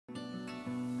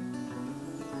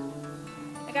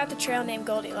I got the trail named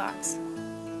Goldilocks.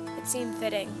 It seemed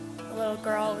fitting, a little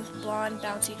girl with blonde,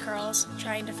 bouncy curls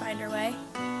trying to find her way.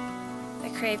 I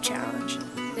crave challenge,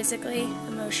 physically,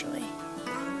 emotionally.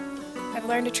 I've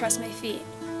learned to trust my feet,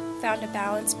 found a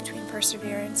balance between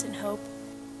perseverance and hope.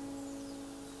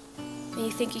 When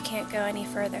you think you can't go any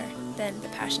further, then the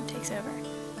passion takes over.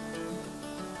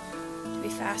 To be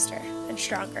faster and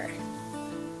stronger.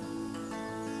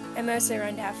 I mostly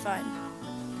run to have fun.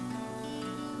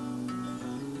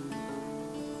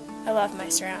 I love my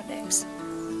surroundings.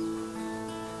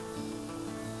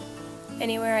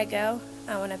 Anywhere I go,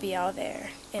 I want to be all there,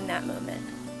 in that moment.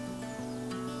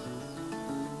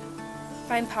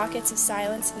 Find pockets of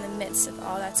silence in the midst of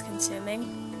all that's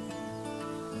consuming.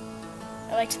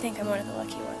 I like to think I'm one of the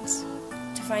lucky ones,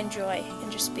 to find joy in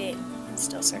just being and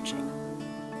still searching.